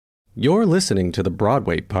You're listening to the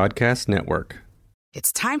Broadway Podcast Network.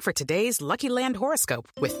 It's time for today's Lucky Land horoscope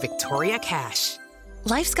with Victoria Cash.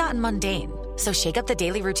 Life's gotten mundane, so shake up the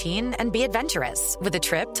daily routine and be adventurous with a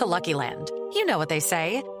trip to Lucky Land. You know what they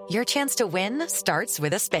say, your chance to win starts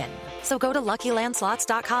with a spin. So go to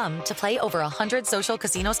LuckyLandSlots.com to play over 100 social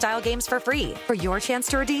casino-style games for free for your chance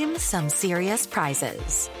to redeem some serious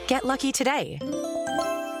prizes. Get lucky today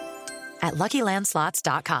at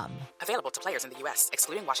LuckyLandSlots.com. Available to players in the U.S.,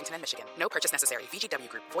 excluding Washington and Michigan. No purchase necessary. VGW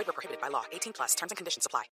Group. Void where prohibited by law. 18+. Terms and conditions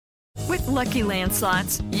apply. With Lucky Land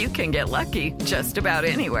Slots, you can get lucky just about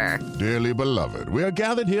anywhere. Dearly beloved, we are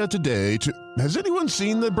gathered here today to... Has anyone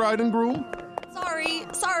seen the bride and groom?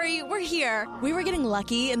 Sorry, we're here. We were getting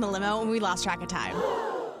lucky in the limo and we lost track of time.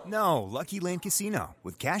 No, Lucky Land Casino,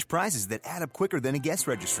 with cash prizes that add up quicker than a guest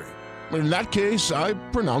registry. In that case, I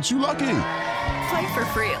pronounce you lucky. Play for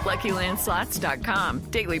free at LuckyLandSlots.com.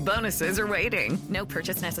 Daily bonuses are waiting. No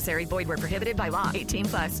purchase necessary. Void where prohibited by law.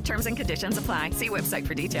 18+. Terms and conditions apply. See website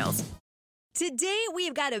for details. Today,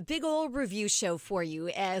 we've got a big old review show for you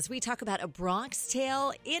as we talk about A Bronx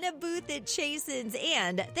Tale, In a Booth That Chastens,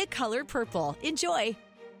 and The Color Purple. Enjoy.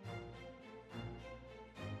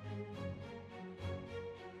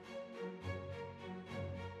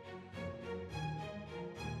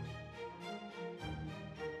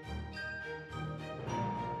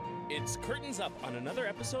 It's curtains up on another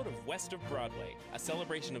episode of West of Broadway, a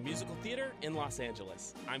celebration of musical theater in Los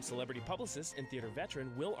Angeles. I'm celebrity publicist and theater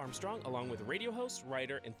veteran Will Armstrong, along with radio host,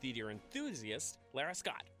 writer, and theater enthusiast Lara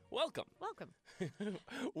Scott. Welcome.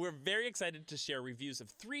 We're very excited to share reviews of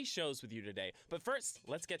 3 shows with you today. But first,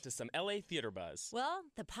 let's get to some LA theater buzz. Well,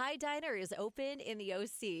 the Pie Diner is open in the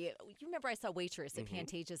OC. You remember I saw Waitress at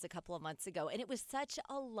Pantages a couple of months ago, and it was such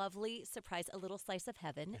a lovely surprise, a little slice of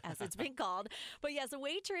heaven, as it's been called. But yes,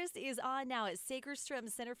 Waitress is on now at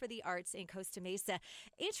Segerstrom Center for the Arts in Costa Mesa.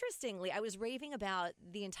 Interestingly, I was raving about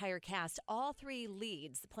the entire cast. All 3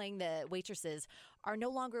 leads playing the waitresses are no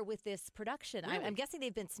longer with this production. Really? I'm guessing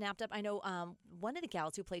they've been snapped up. I know one of the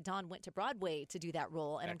gals who played Dawn went to Broadway to do that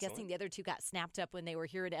role, and Excellent. I'm guessing the other 2 got snapped up when they were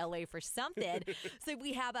here in LA for something. So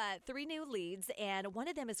we have 3 new leads, and one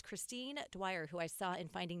of them is Christine Dwyer, who I saw in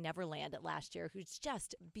Finding Neverland last year, who's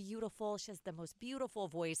just beautiful. She has the most beautiful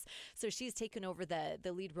voice. So she's taken over the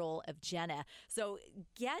lead role of Jenna. So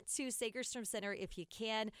get to Segerstrom Center if you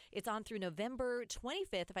can. It's on through November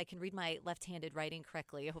 25th, if I can read my left-handed writing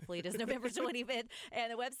correctly. Hopefully it is November 25th.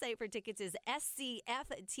 And the website for tickets is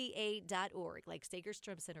scfta.org, like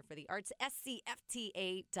Segerstrom Center for the Arts,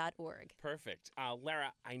 scfta.org. Perfect.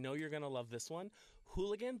 Lara, I know you're going to love this one.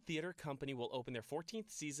 Hooligan Theater Company will open their 14th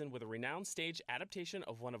season with a renowned stage adaptation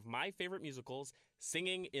of one of my favorite musicals,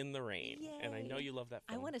 Singing in the Rain. Yay. And I know you love that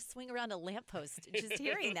film. I want to swing around a lamppost just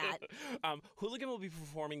hearing that. Hooligan will be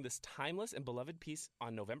performing this timeless and beloved piece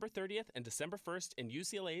on November 30th and December 1st in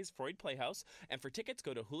UCLA's Freud Playhouse. And for tickets,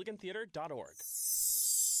 go to hooligantheater.org.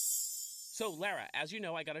 So, Lara, as you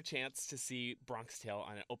know, I got a chance to see Bronx Tale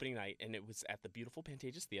on an opening night, and it was at the beautiful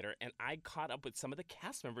Pantages Theater, and I caught up with some of the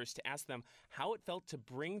cast members to ask them how it felt to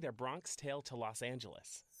bring their Bronx Tale to Los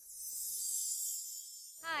Angeles.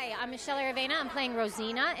 Hi, I'm Michelle Aravena. I'm playing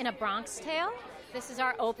Rosina in A Bronx Tale. This is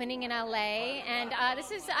our opening in LA, and I've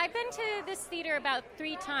been to this theater about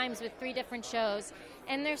 3 times with 3 different shows,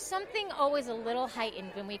 and there's something always a little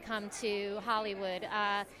heightened when we come to Hollywood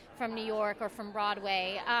from New York or from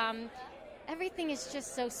Broadway. Everything is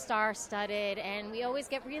just so star-studded, and we always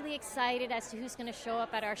get really excited as to who's going to show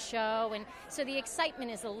up at our show, and so the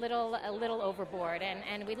excitement is a little overboard,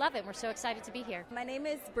 and we love it. We're so excited to be here. My name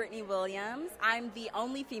is Brittany Williams. I'm the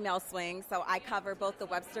only female swing, so I cover both the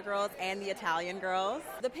Webster girls and the Italian girls.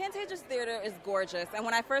 The Pantages Theater is gorgeous, and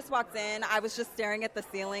when I first walked in, I was just staring at the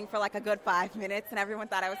ceiling for like a good 5 minutes, and everyone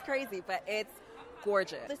thought I was crazy, but it's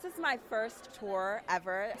gorgeous. This is my first tour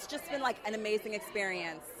ever. It's just been like an amazing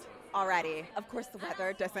experience already. Of course, the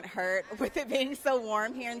weather doesn't hurt with it being so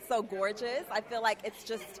warm here and so gorgeous. I feel like it's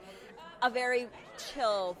just a very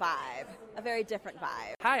chill vibe, a very different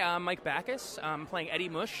vibe. Hi, I'm Mike Backus. I'm playing Eddie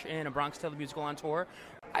Mush in A Bronx Tale the Musical on tour.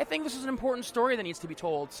 I think this is an important story that needs to be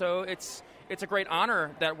told. So it's a great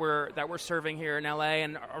honor that we're serving here in LA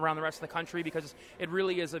and around the rest of the country, because it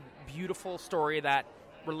really is a beautiful story that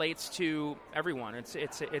relates to everyone. It's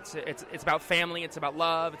about family, it's about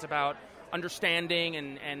love, it's about understanding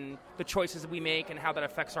and the choices that we make and how that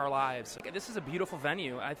affects our lives. This is a beautiful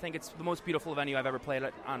venue. I think it's the most beautiful venue I've ever played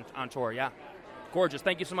at on tour. Yeah, gorgeous.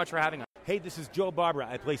 Thank you so much for having us. Hey, this is Joe Barbara.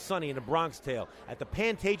 I play Sonny in A Bronx Tale at the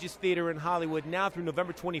Pantages Theater in Hollywood now through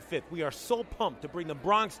November 25th. We are so pumped to bring the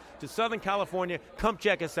Bronx to Southern California. Come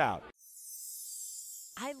check us out.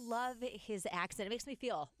 I love his accent. It makes me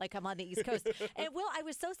feel like I'm on the East Coast. And Will, I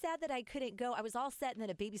was so sad that I couldn't go. I was all set, and then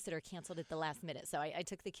a babysitter canceled at the last minute. So I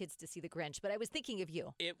took the kids to see The Grinch. But I was thinking of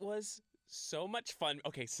you. It was so much fun.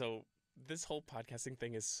 Okay, so this whole podcasting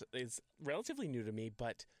thing is relatively new to me,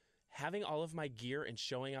 but having all of my gear and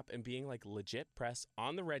showing up and being like legit press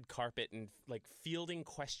on the red carpet and like fielding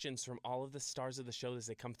questions from all of the stars of the show as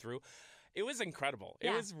they come through, it was incredible.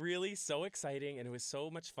 Yeah. It was really so exciting, and it was so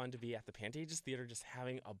much fun to be at the Pantages Theater just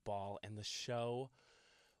having a ball. And the show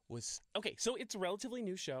was okay. So it's a relatively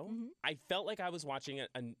new show. Mm-hmm. I felt like I was watching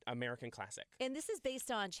an American classic. And this is based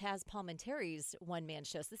on Chaz Palminteri's one-man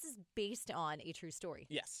show. So this is based on a true story.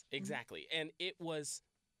 Yes, exactly. Mm-hmm. And it was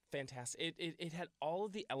fantastic. It had all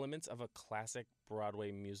of the elements of a classic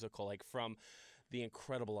Broadway musical, like from the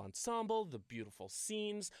incredible ensemble, the beautiful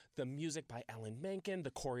scenes, the music by Alan Menken,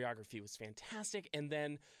 the choreography was fantastic, and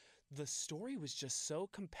then the story was just so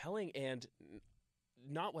compelling and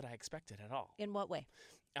not what I expected at all. In what way?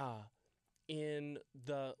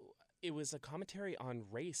 It was a commentary on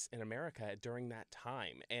race in America during that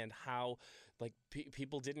time and how like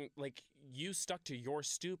people didn't like you stuck to your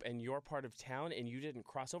stoop and your part of town and you didn't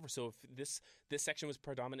cross over. So if this section was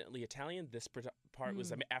predominantly Italian, this part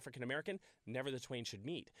was African American, never the twain should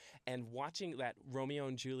meet. And watching that Romeo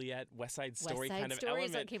and Juliet West Side Story kind of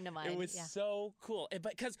element, came to mind. It was so cool.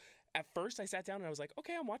 Because at first I sat down and I was like,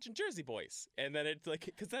 okay, I'm watching Jersey Boys. And then it's like,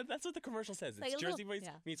 because that's what the commercial says. It's Jersey Boys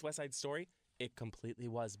meets West Side Story. It completely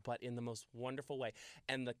was, but in the most wonderful way.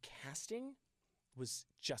 And the casting was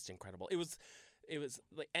just incredible. It was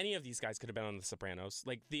like any of these guys could have been on The Sopranos.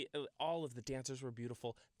 Like all of the dancers were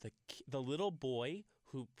beautiful. The little boy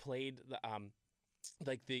who played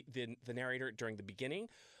the narrator during the beginning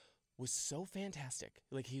was so fantastic.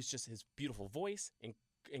 Like he's just his beautiful voice,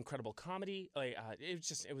 incredible comedy.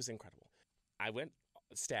 It was incredible. I went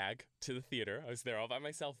stag to the theater. I was there all by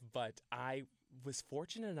myself, but I was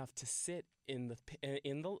fortunate enough to sit in the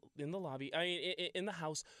lobby, in the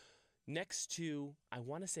house, next to, I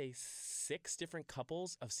want to say, 6 different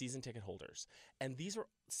couples of season ticket holders, and these were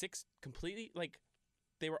 6 completely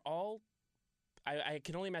they were all. I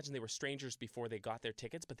can only imagine they were strangers before they got their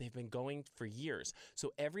tickets, but they've been going for years.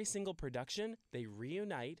 So every single production, they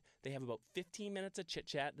reunite. They have about 15 minutes of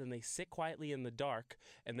chit-chat. Then they sit quietly in the dark,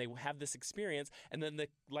 and they have this experience. And then the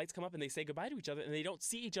lights come up, and they say goodbye to each other, and they don't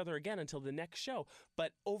see each other again until the next show.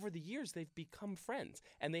 But over the years, they've become friends.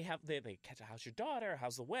 And they catch a how's your daughter?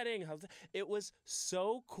 How's the wedding? It was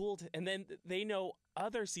so cool. And then they know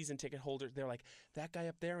other season ticket holders. They're like, that guy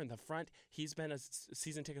up there in the front, he's been a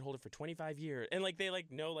season ticket holder for 25 years. And they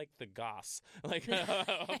know the goss. Giving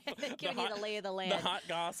you the lay of the land. The hot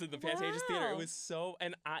goss in the Pantages Theater. It was so,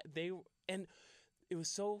 it was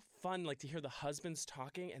so fun, to hear the husbands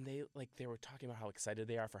talking, and they were talking about how excited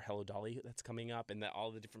they are for Hello Dolly that's coming up, and that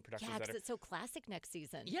all the different productions. Yeah, because it's so classic next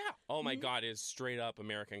season. Yeah. Oh my God, it's straight up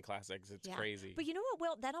American classics. It's crazy. But you know what,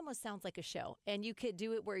 Will? That almost sounds like a show, and you could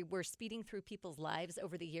do it where we're speeding through people's lives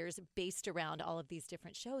over the years, based around all of these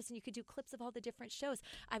different shows, and you could do clips of all the different shows.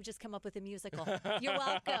 I've just come up with a musical. You're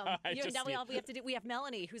welcome. We have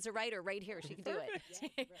Melanie, who's a writer, right here. She can do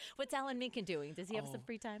it. Yeah, what's Alan Menken doing? Does he have some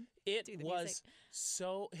free time? It was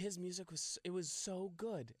so his music was so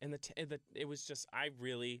good, and it was just I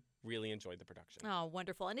really enjoyed the production. Oh,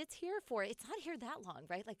 wonderful. And it's not here that long,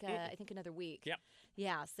 right? I think another week. Yep.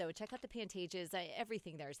 Yeah, so check out the Pantages.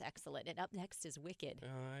 Everything there is excellent. And up next is Wicked.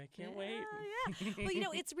 I can't wait. Yeah.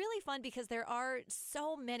 Well, it's really fun because there are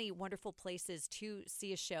so many wonderful places to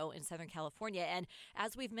see a show in Southern California. And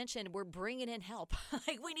as we've mentioned, we're bringing in help.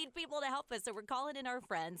 We need people to help us, so we're calling in our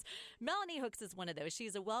friends. Melanie Hooks is one of those.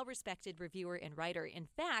 She's a well-respected reviewer and writer. In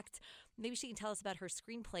fact, maybe she can tell us about her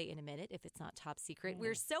screenplay in a minute, if it's not top secret.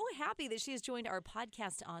 We're so happy that she has joined our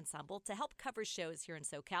podcast ensemble to help cover shows here in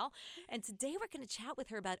SoCal. And today we're going to chat with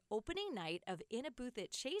her about opening night of In a Booth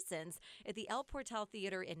at Chasen's at the El Portal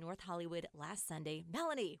Theater in North Hollywood last Sunday.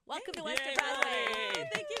 Melanie, welcome to West of Broadway.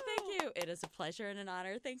 Thank you. It is a pleasure and an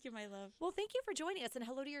honor. Thank you, my love. Well, thank you for joining us, and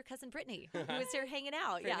hello to your cousin Brittany, who is here hanging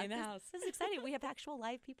out. In the house. This is exciting. We have actual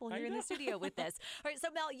live people here in the studio with us. All right, so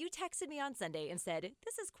Mel, you texted me on Sunday and said,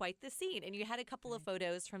 this is quite the scene, and you had a couple of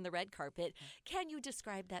photos from the red carpet. Can you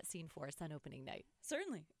describe that scene for us on opening night?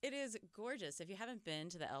 Certainly. It is gorgeous. If you haven't been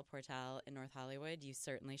to the El Portal in North Hollywood, you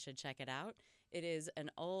certainly should check it out. It is an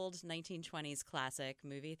old 1920s classic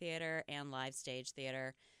movie theater and live stage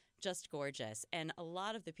theater. Just gorgeous. And a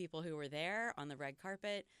lot of the people who were there on the red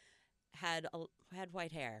carpet had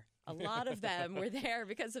white hair. A lot of them were there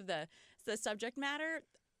because of the subject matter.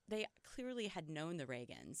 They clearly had known the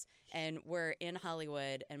Reagans and were in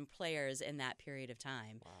Hollywood and players in that period of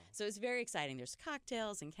time. Wow. So it's very exciting. There's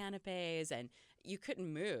cocktails and canapes, and you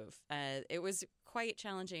couldn't move. It was quite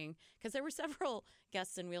challenging because there were several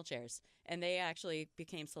guests in wheelchairs, and they actually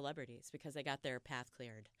became celebrities because they got their path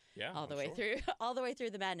cleared. Yeah, all the way through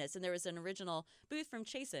the madness. And there was an original booth from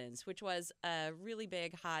Chasen's, which was a really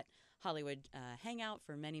big, hot Hollywood hangout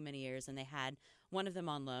for many, many years, and they had one of them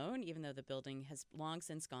on loan, even though the building has long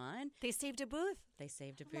since gone. They saved a booth. They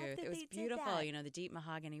saved a I love booth. that It was they did beautiful. that. You know, the deep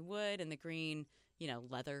mahogany wood and the green,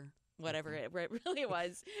 leather. Whatever it really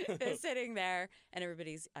was, sitting there, and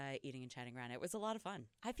everybody's eating and chatting around. It was a lot of fun.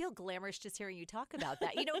 I feel glamorous just hearing you talk about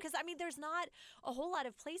that. Because there's not a whole lot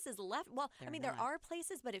of places left. Well, there are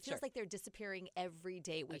places, but it feels like they're disappearing every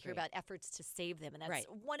day. We hear about efforts to save them, and that's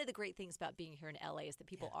one of the great things about being here in LA is that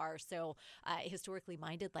people are so historically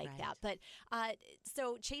minded like that. But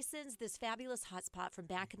so Chasen's, this fabulous hotspot from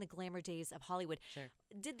back in the glamour days of Hollywood. Sure.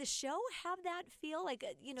 Did the show have that feel? Like,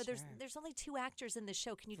 there's only 2 actors in the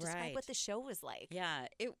show. Can you describe what the show was like? Yeah,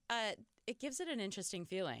 it gives it an interesting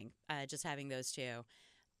feeling, just having those two,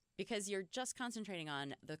 because you're just concentrating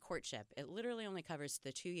on the courtship. It literally only covers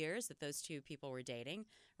the 2 years that those two people were dating,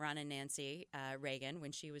 Ron and Nancy Reagan,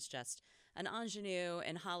 when she was just an ingenue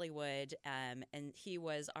in Hollywood, and he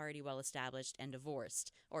was already well established and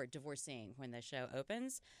divorced, or divorcing when the show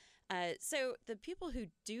opens. So the people who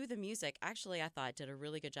do the music actually, I thought, did a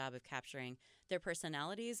really good job of capturing their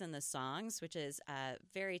personalities in the songs, which is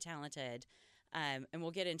very talented. And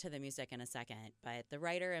we'll get into the music in a second. But the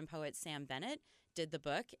writer and poet Sam Bennett did the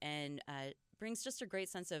book and brings just a great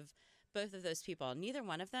sense of both of those people. Neither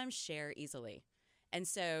one of them share easily. And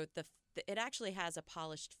so it actually has a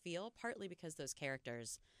polished feel, partly because those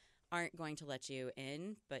characters aren't going to let you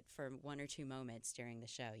in. But for 1 or 2 moments during the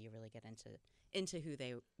show, you really get into who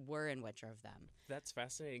they were and what drove them. That's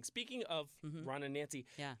fascinating. Speaking of Ron and Nancy,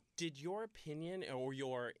 did your opinion or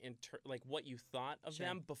your what you thought of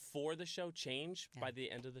them before the show change by the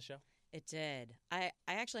end of the show? It did. I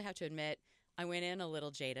actually have to admit, I went in a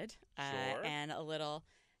little jaded and a little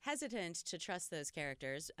hesitant to trust those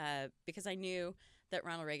characters because I knew that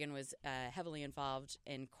Ronald Reagan was heavily involved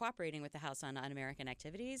in cooperating with the House on Un-American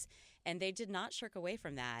activities, and they did not shirk away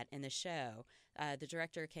from that in the show. The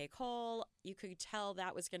director, Kay Cole, you could tell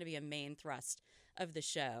that was going to be a main thrust of the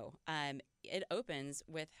show. It opens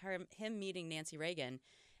with him meeting Nancy Reagan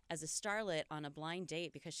as a starlet on a blind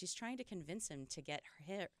date because she's trying to convince him to get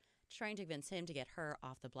her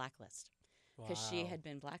off the blacklist. Because she had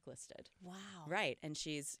been blacklisted. Wow. Right. And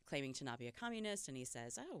she's claiming to not be a communist. And he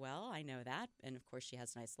says, oh, well, I know that. And, of course, she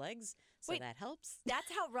has nice legs, so that helps.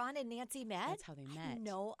 That's how Ron and Nancy met? That's how they met. I had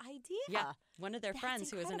no idea. Yeah. One of their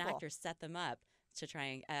friends, incredible. who was an actor, set them up to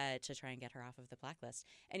try and get her off of the blacklist.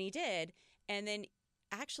 And he did. And then,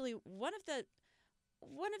 actually, one of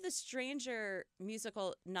the stranger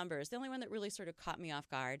musical numbers, the only one that really sort of caught me off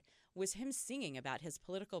guard, was him singing about his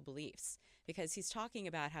political beliefs, because he's talking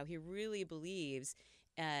about how he really believes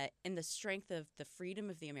in the strength of the freedom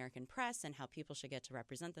of the American press and how people should get to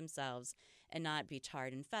represent themselves and not be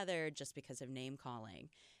tarred and feathered just because of name calling.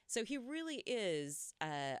 So he really is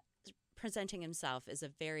presenting himself as a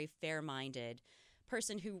very fair-minded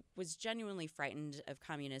person who was genuinely frightened of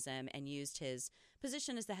communism and used his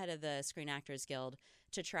position as the head of the Screen Actors Guild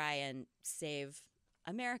to try and save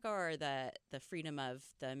America or the freedom of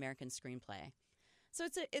the American screenplay. So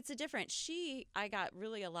it's a different. I got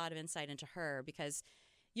really a lot of insight into her because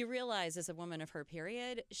you realize as a woman of her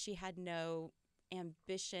period, she had no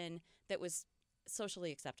ambition that was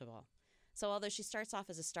socially acceptable. So although she starts off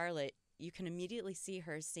as a starlet, you can immediately see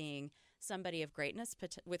her seeing somebody of greatness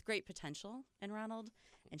with great potential in Ronald,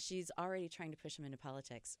 and she's already trying to push him into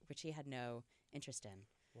politics, which he had no interest in.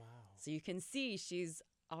 Wow. So you can see she's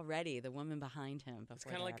already the woman behind him. It's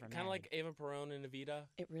kind of like Ava Perón and Evita.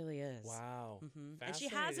 It really is. Wow. Mm-hmm. And she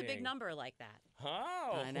has a big number like that.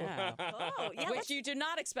 Oh. I know. Which you do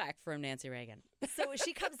not expect from Nancy Reagan. So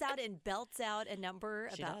she comes out and belts out a number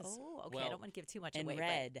She about. does. Oh, okay. Well, I don't want to give too much in away.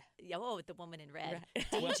 red. The woman in red.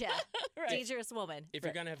 Deja. Dangerous woman. If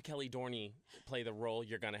you're going to have Kelly Dorney play the role,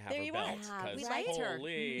 you're going to have There her you belt. are. We liked her.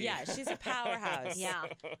 Holy. Yeah, she's a powerhouse. Yeah.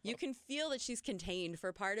 You can feel that she's contained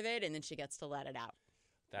for part of it, and then she gets to let it out.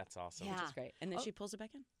 That's awesome. Yeah. Which is great. And then she pulls it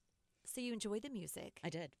back in. So you enjoyed the music. I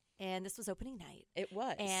did. And this was opening night. It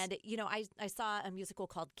was. And, I saw a musical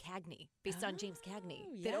called Cagney, based on James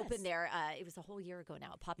Cagney, that opened there. It was a whole year ago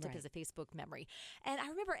now. It popped up as a Facebook memory. And I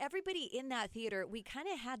remember everybody in that theater, we kind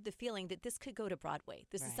of had the feeling that this could go to Broadway.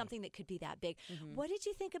 This is something that could be that big. Mm-hmm. What did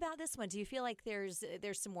you think about this one? Do you feel like there's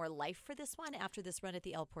some more life for this one after this run at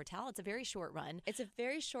the El Portal? It's a very short run. It's a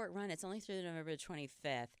very short run. It's only through November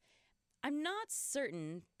 25th. I'm not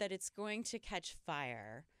certain that it's going to catch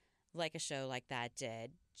fire like a show like that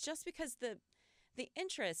did, just because the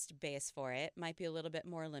interest base for it might be a little bit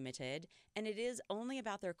more limited, and it is only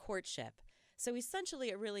about their courtship. So essentially,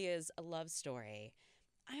 it really is a love story.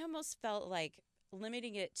 I almost felt like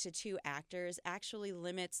limiting it to 2 actors actually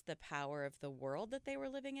limits the power of the world that they were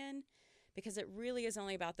living in, because it really is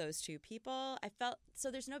only about those 2 people. I felt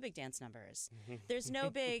so there's no big dance numbers. There's no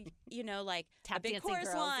big, like Tap a big dancing chorus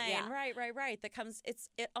girls, line. yeah. Right. That comes.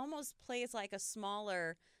 It almost plays like a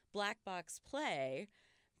smaller black box play,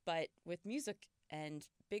 but with music and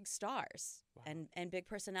big stars and big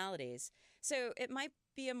personalities. So it might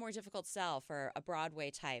be a more difficult sell for a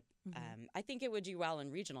Broadway type. I think it would do well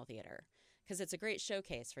in regional theater because it's a great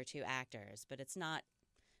showcase for 2 actors, but it's not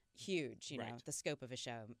huge. You know, the scope of a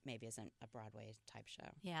show maybe isn't a Broadway type show.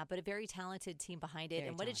 Yeah, but a very talented team behind it. Very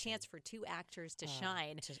and what talented. a chance for 2 actors to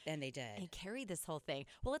shine. And they did. And carry this whole thing.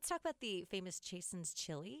 Well, let's talk about the famous Chasen's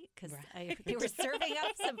Chili, because they were serving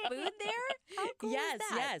up some food there. How cool is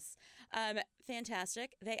that? Yes.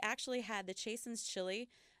 Fantastic. They actually had the Chasen's chili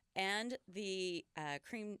and the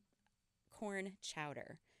cream corn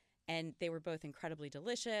chowder. And they were both incredibly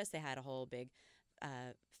delicious. They had a whole big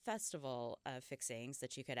festival of fixings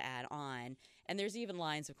that you could add on. And there's even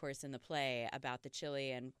lines, of course, in the play about the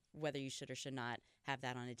chili and whether you should or should not have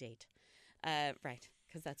that on a date. Right,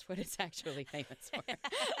 because that's what it's actually famous for.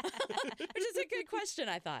 Which is a good question,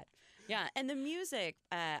 I thought. Yeah, and the music,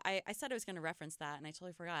 I said I was going to reference that, and I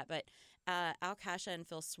totally forgot. But Al Kasha and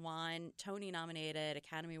Phil Swan, Tony-nominated,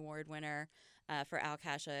 Academy Award winner for Al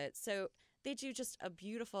Kasha. So they do just a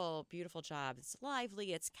beautiful, beautiful job. It's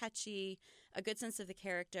lively, it's catchy, a good sense of the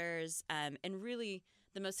characters, and really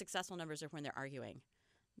the most successful numbers are when they're arguing.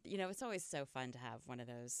 You know, it's always so fun to have one of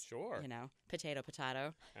those, potato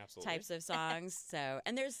types of songs. So,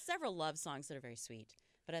 and there's several love songs that are very sweet,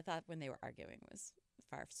 but I thought when they were arguing was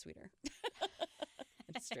far sweeter.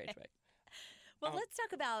 It's strange way. Well, let's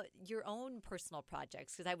talk about your own personal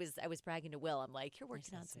projects, because I was bragging to Will. I'm like, you're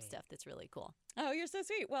working on some stuff that's really cool. Oh, you're so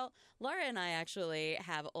sweet. Well, Laura and I actually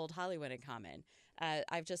have Old Hollywood in common.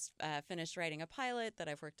 I've just finished writing a pilot that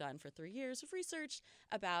I've worked on for 3 years of research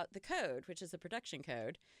about the code, which is the production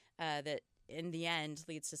code that in the end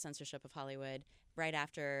leads to censorship of Hollywood right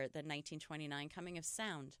after the 1929 Coming of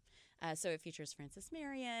Sound. So it features Frances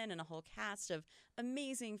Marion and a whole cast of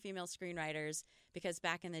amazing female screenwriters, because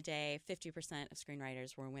back in the day, 50% of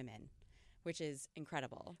screenwriters were women, which is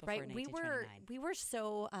incredible. Right. We were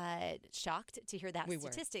so shocked to hear that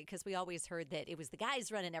statistic, because we always heard that it was the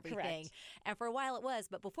guys running everything. Correct. And for a while it was,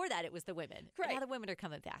 but before that it was the women. Correct. Now the women are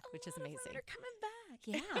coming back, which is amazing. They're coming back.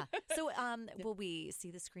 Yeah. So will we see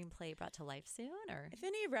the screenplay brought to life soon? Or if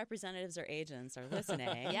any representatives or agents are listening,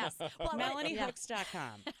 yes. Well,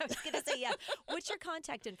 MelanieHooks.com. I was going to say, yeah. What's your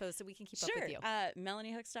contact info so we can keep up with you?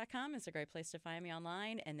 MelanieHooks.com is a great place to find me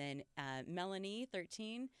online. And then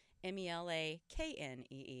Melanie13,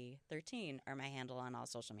 MELAKNEE 13 are my handle on all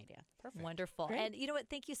social media. Perfect. Wonderful. Great. And you know what?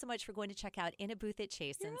 Thank you so much for going to check out In a Booth at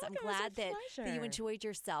Chasen's. I'm welcome. glad It was a that you pleasure. enjoyed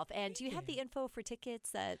yourself. And do you have the info for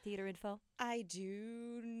tickets, theater info? I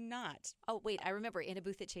do not. Oh, wait. I remember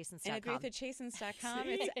inabooth@chasens.com. inabooth@chasens.com.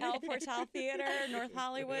 It's El Portal Theater, North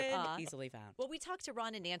Hollywood. Easily found. Well, we talked to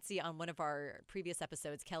Ron and Nancy on one of our previous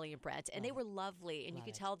episodes, Kelly and Brett, and they were lovely. And you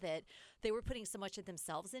could tell that they were putting so much of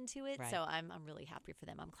themselves into it. Right. So I'm really happy for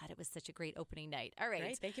them. I'm glad it was such a great opening night. All right.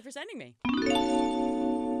 Great. Thank you for sending me.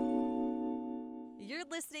 You're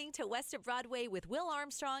listening to West of Broadway with Will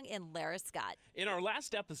Armstrong and Lara Scott. In our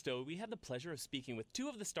last episode, we had the pleasure of speaking with 2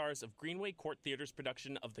 of the stars of Greenway Court Theater's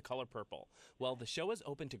production of The Color Purple. Well, the show has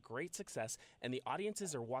opened to great success, and the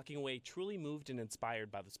audiences are walking away truly moved and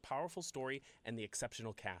inspired by this powerful story and the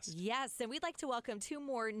exceptional cast. Yes, and we'd like to welcome 2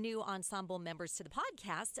 more new ensemble members to the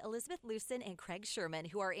podcast, Elizabeth Lewson and Craig Sherman,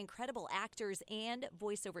 who are incredible actors and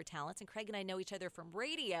voiceover talents. And Craig and I know each other from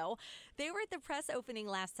radio. They were at the press opening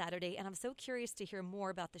last Saturday, and I'm so curious to hear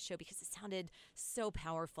more about the show because it sounded so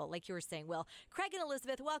powerful, like you were saying. Well, Craig and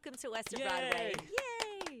Elizabeth, welcome to West of Broadway.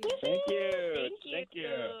 Yay! Thank you. Thank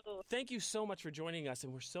you. Thank you so much for joining us,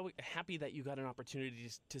 and we're so happy that you got an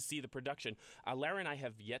opportunity to see the production. Lara and I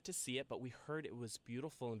have yet to see it, but we heard it was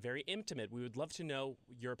beautiful and very intimate. We would love to know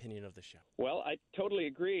your opinion of the show. Well, I totally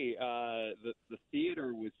agree. The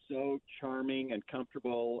theater was so charming and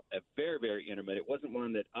comfortable, very, very intimate. It wasn't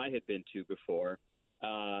one that I had been to before.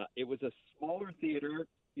 It was a smaller theater,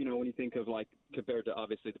 you know, when you think of like compared to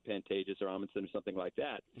obviously the Pantages or Amundsen or something like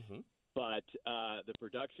that. Mm-hmm. But the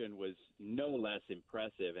production was no less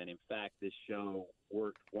impressive. And in fact, this show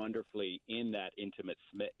worked wonderfully in that intimate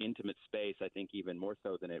space, I think even more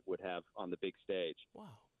so than it would have on the big stage. Wow.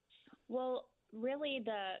 Well, really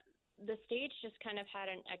the stage just kind of had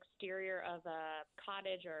an exterior of a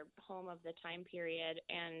cottage or home of the time period,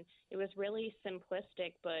 and it was really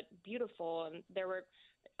simplistic but beautiful. And there were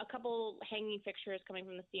a couple hanging fixtures coming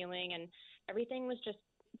from the ceiling, and everything was just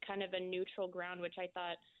kind of a neutral ground, which I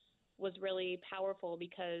thought was really powerful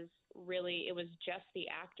because really it was just the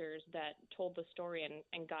actors that told the story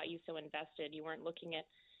and got you so invested. You weren't looking at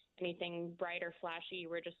anything bright or flashy. You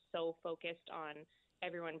were just so focused on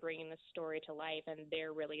everyone bringing the story to life, and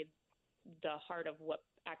they're really the heart of what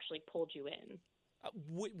actually pulled you in.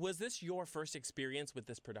 Was this your first experience with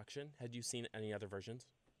this production? Had you seen any other versions?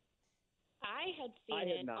 I had seen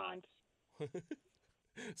it on.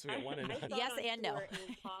 So we got one and I saw yes it on and no. tour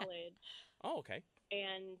in college. Oh, okay.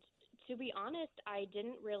 And to be honest, I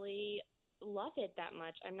didn't really love it that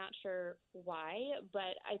much. I'm not sure why,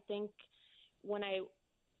 but I think when I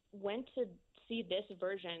went to see this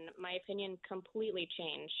version, my opinion completely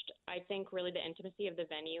changed. I think really the intimacy of the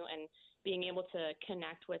venue and being able to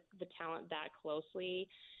connect with the talent that closely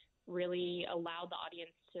really allowed the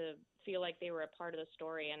audience to feel like they were a part of the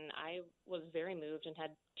story. And I was very moved and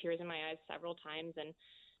had tears in my eyes several times. And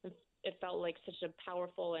it felt like such a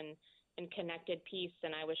powerful and connected piece.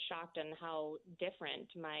 And I was shocked on how different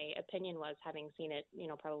my opinion was having seen it,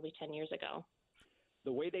 probably 10 years ago.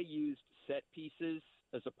 The way they used set pieces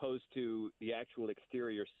as opposed to the actual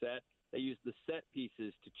exterior set, they used the set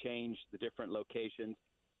pieces to change the different locations.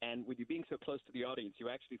 And with you being so close to the audience, you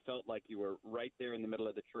actually felt like you were right there in the middle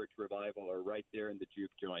of the church revival or right there in the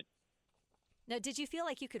juke joint. Now, did you feel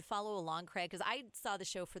like you could follow along, Craig? Because I saw the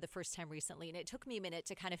show for the first time recently, and it took me a minute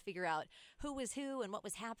to kind of figure out who was who and what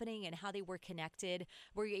was happening and how they were connected.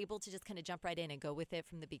 Were you able to just kind of jump right in and go with it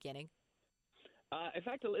from the beginning? In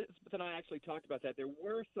fact, Elizabeth and I actually talked about that. There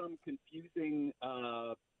were some confusing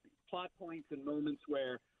plot points and moments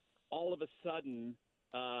where all of a sudden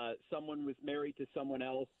someone was married to someone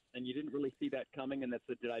else, and you didn't really see that coming, and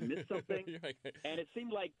said, did I miss something? And it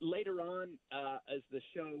seemed like later on, as the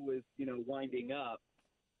show was, winding up,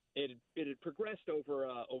 it had progressed over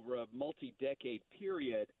a multi-decade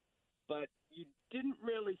period, but you didn't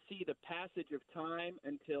really see the passage of time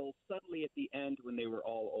until suddenly at the end when they were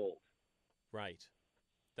all old. Right.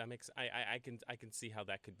 That makes I can see how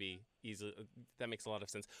that could be easily. That makes a lot of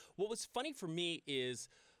sense. What was funny for me is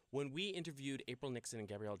when we interviewed April Nixon and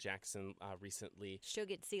Gabrielle Jackson recently.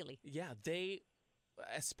 Shugit Seeley. Yeah,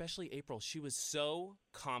 especially April, she was so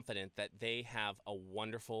confident that they have a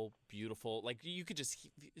wonderful, beautiful, you could just,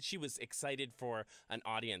 she was excited for an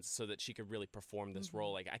audience so that she could really perform this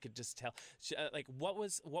role. I could just tell, what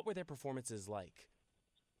were their performances like?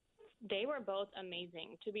 They were both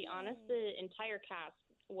amazing. To be honest, the entire cast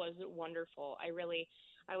was wonderful. I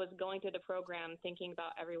was going through the program thinking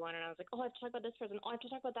about everyone, and I was like, I have to talk about this person. I have to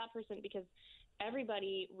talk about that person, because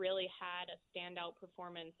everybody really had a standout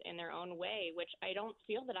performance in their own way, which I don't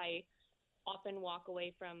feel that I often walk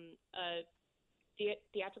away from a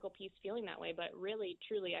theatrical piece feeling that way. But really,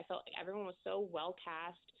 truly, I felt like everyone was so well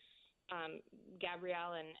cast.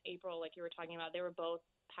 Gabrielle and April, like you were talking about, they were both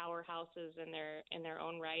powerhouses in their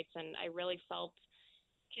own rights, and I really felt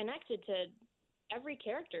connected to every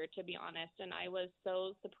character, to be honest, and I was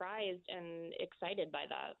so surprised and excited by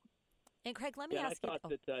that. And Craig, let me ask you. I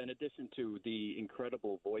thought that in addition to the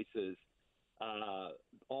incredible voices,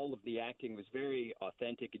 all of the acting was very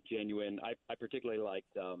authentic and genuine. I particularly liked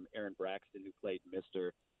Aaron Braxton, who played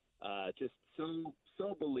Mr. Just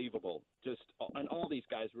so believable. And all these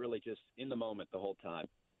guys really just in the moment the whole time.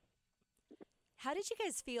 How did you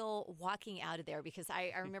guys feel walking out of there? Because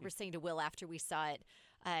I remember saying to Will after we saw it,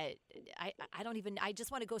 I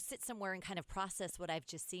just want to go sit somewhere and kind of process what I've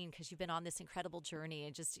just seen, because you've been on this incredible journey,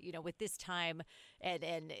 and just, with this time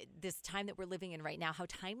and this time that we're living in right now, how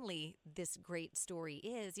timely this great story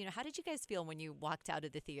is. How did you guys feel when you walked out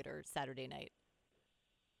of the theater Saturday night?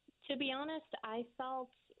 To be honest, I felt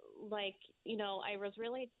like, I was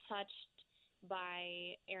really touched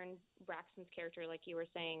by Aaron Braxton's character, like you were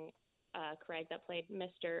saying, Craig, that played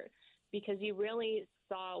Mr., because you really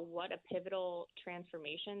saw what a pivotal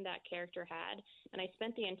transformation that character had. And I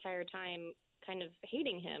spent the entire time kind of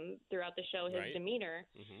hating him throughout the show, his demeanor.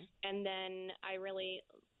 Mm-hmm. And then I really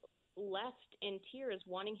left in tears,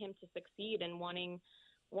 wanting him to succeed and wanting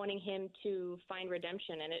him to find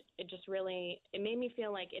redemption. And it just really, it made me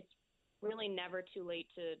feel like it's really never too late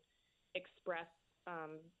to express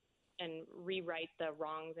and rewrite the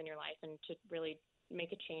wrongs in your life, and to really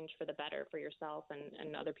make a change for the better for yourself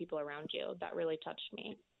and other people around you. That really touched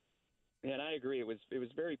me. Yeah, and I agree. It was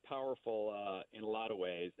very powerful in a lot of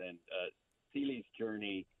ways. And Seeley's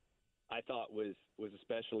journey, I thought, was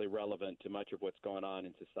especially relevant to much of what's going on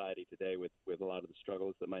in society today with a lot of the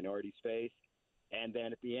struggles that minorities face. And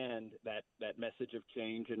then at the end, that message of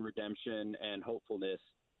change and redemption and hopefulness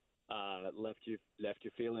left you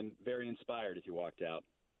feeling very inspired as you walked out.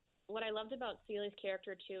 What I loved about Celia's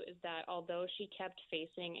character, too, is that although she kept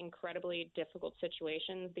facing incredibly difficult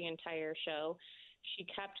situations the entire show, she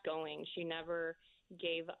kept going. She never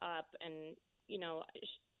gave up. And, you know,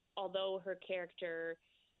 although her character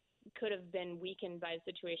could have been weakened by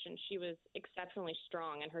the situation, she was exceptionally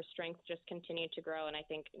strong, and her strength just continued to grow. And I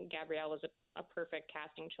think Gabrielle was a perfect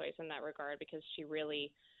casting choice in that regard, because she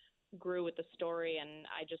really grew with the story. And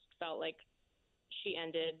I just felt like she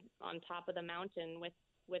ended on top of the mountain with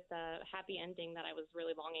a happy ending that I was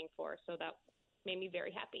really longing for. So that made me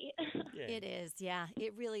very happy. It is, yeah.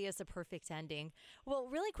 It really is a perfect ending. Well,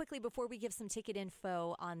 really quickly, before we give some ticket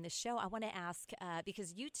info on the show, I want to ask,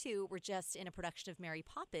 because you two were just in a production of Mary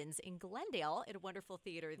Poppins in Glendale at a wonderful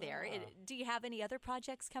theater there. Wow. Do you have any other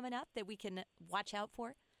projects coming up that we can watch out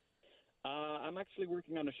for? I'm actually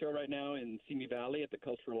working on a show right now in Simi Valley at the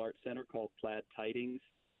Cultural Arts Center called Plaid Tidings.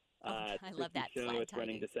 I love that. Show. It's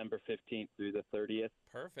running December 15th through the 30th.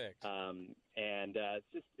 Perfect. And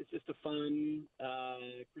it's just a fun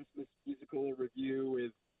Christmas musical review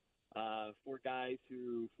with 4 guys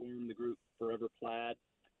who form the group Forever Plaid,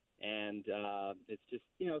 and it's just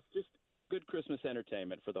good Christmas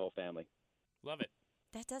entertainment for the whole family. Love it.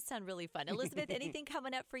 That does sound really fun. Elizabeth, anything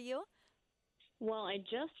coming up for you? Well, I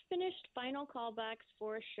just finished final callbacks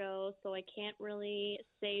for a show, so I can't really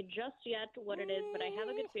say just yet what it is, but I have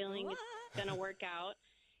a good feeling it's going to work out.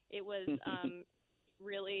 It was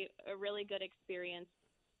really a really good experience.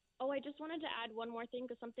 Oh, I just wanted to add one more thing,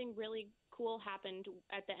 because something really cool happened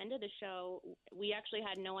at the end of the show. We actually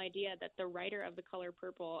had no idea that the writer of The Color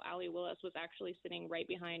Purple, Allie Willis, was actually sitting right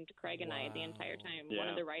behind Craig and I the entire time, one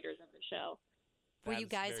of the writers of the show. Were you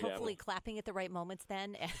guys hopefully clapping at the right moments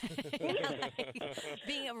then?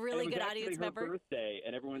 Being a really good audience member? It was her birthday,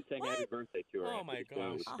 and everyone sang happy birthday to her. Oh, my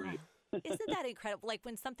gosh. Isn't that incredible? Like,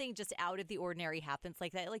 when something just out of the ordinary happens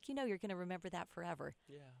like that, like, you're going to remember that forever.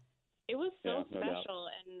 Yeah. It was so no special,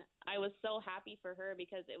 and I was so happy for her,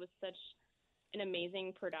 because it was such an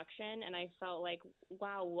amazing production, and I felt like,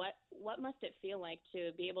 wow, what must it feel like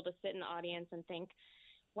to be able to sit in the audience and think,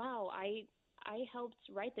 wow, I helped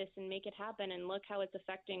write this and make it happen, and look how it's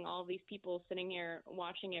affecting all these people sitting here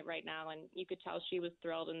watching it right now. And you could tell she was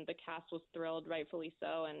thrilled, and the cast was thrilled, rightfully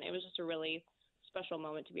so, and it was just a really special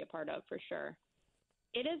moment to be a part of, for sure.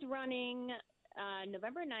 It is running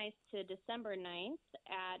November 9th to December 9th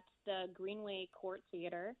at the Greenway Court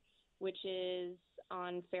Theater, which is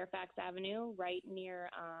on Fairfax Avenue, right near,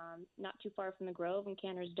 not too far from the Grove and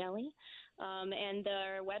Cantor's Deli. And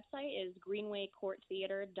their website is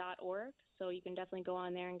greenwaycourttheater.org, so you can definitely go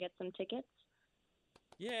on there and get some tickets.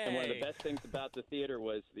 Yay. And one of the best things about the theater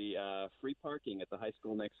was the free parking at the high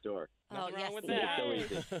school next door. Nothing wrong with It's that. so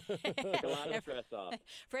easy. Took a lot of stress off.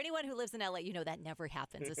 For anyone who lives in LA, that never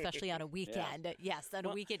happens, especially on a weekend. Yeah. Yes, on a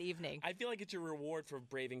weekend evening. I feel like it's your reward for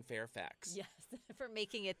braving Fairfax. Yes, for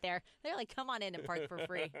making it there. They're like, come on in and park for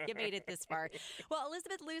free. You made it this far. Well,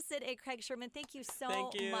 Elizabeth Lucid and Craig Sherman, thank you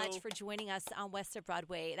so much for joining us on West of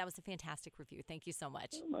Broadway. That was a fantastic review. Thank you so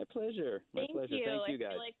much. Oh, my pleasure. Thank pleasure. you. Thank you, guys.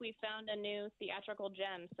 I feel like we found a new theatrical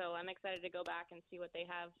gem, so I'm excited to go back and see what they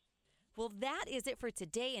have. Well, that is it for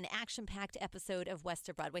today, an action-packed episode of West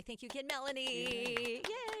of Broadway. Thank you again, Melanie.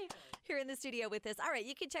 Yay! Here in the studio with us. All right,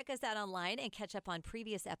 you can check us out online and catch up on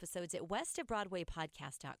previous episodes at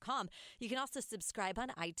westofbroadwaypodcast.com. You can also subscribe on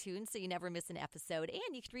iTunes so you never miss an episode.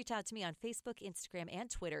 And you can reach out to me on Facebook, Instagram, and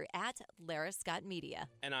Twitter at Lara Scott Media.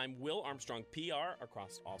 And I'm Will Armstrong, PR,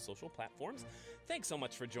 across all social platforms. Thanks so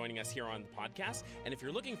much for joining us here on the podcast. And if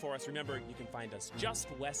you're looking for us, remember, you can find us just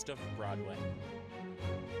west of Broadway.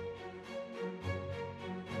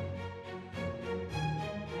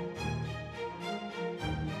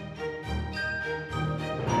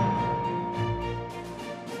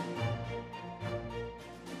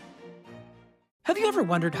 Have you ever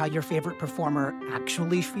wondered how your favorite performer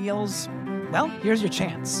actually feels? Well, here's your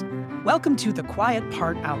chance. Welcome to The Quiet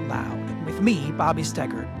Part Out Loud with me, Bobby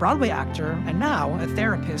Steggert, Broadway actor and now a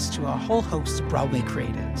therapist to a whole host of Broadway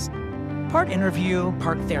creatives. Part interview,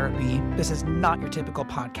 part therapy, this is not your typical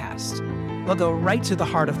podcast. We'll go right to the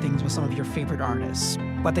heart of things with some of your favorite artists,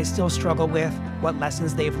 what they still struggle with, what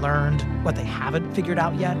lessons they've learned, what they haven't figured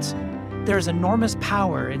out yet. There's enormous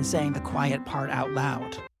power in saying the quiet part out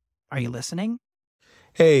loud. Are you listening?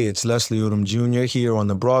 Hey, it's Leslie Odom Jr. here on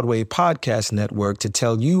the Broadway Podcast Network to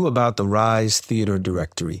tell you about the Rise Theater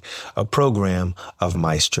Directory, a program of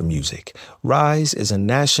Maestro Music. Rise is a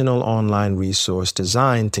national online resource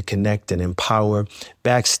designed to connect and empower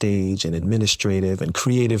backstage and administrative and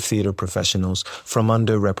creative theater professionals from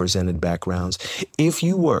underrepresented backgrounds. If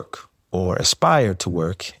you work or aspire to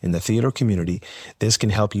work in the theater community, this can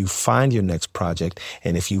help you find your next project.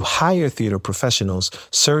 And if you hire theater professionals,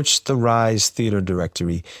 search the Rise Theater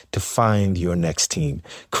Directory to find your next team.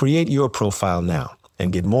 Create your profile now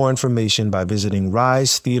and get more information by visiting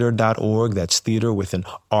risetheater.org. That's theater with an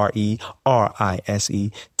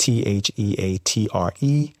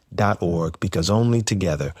RERISETHEATRE.org, because only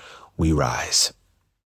together we rise.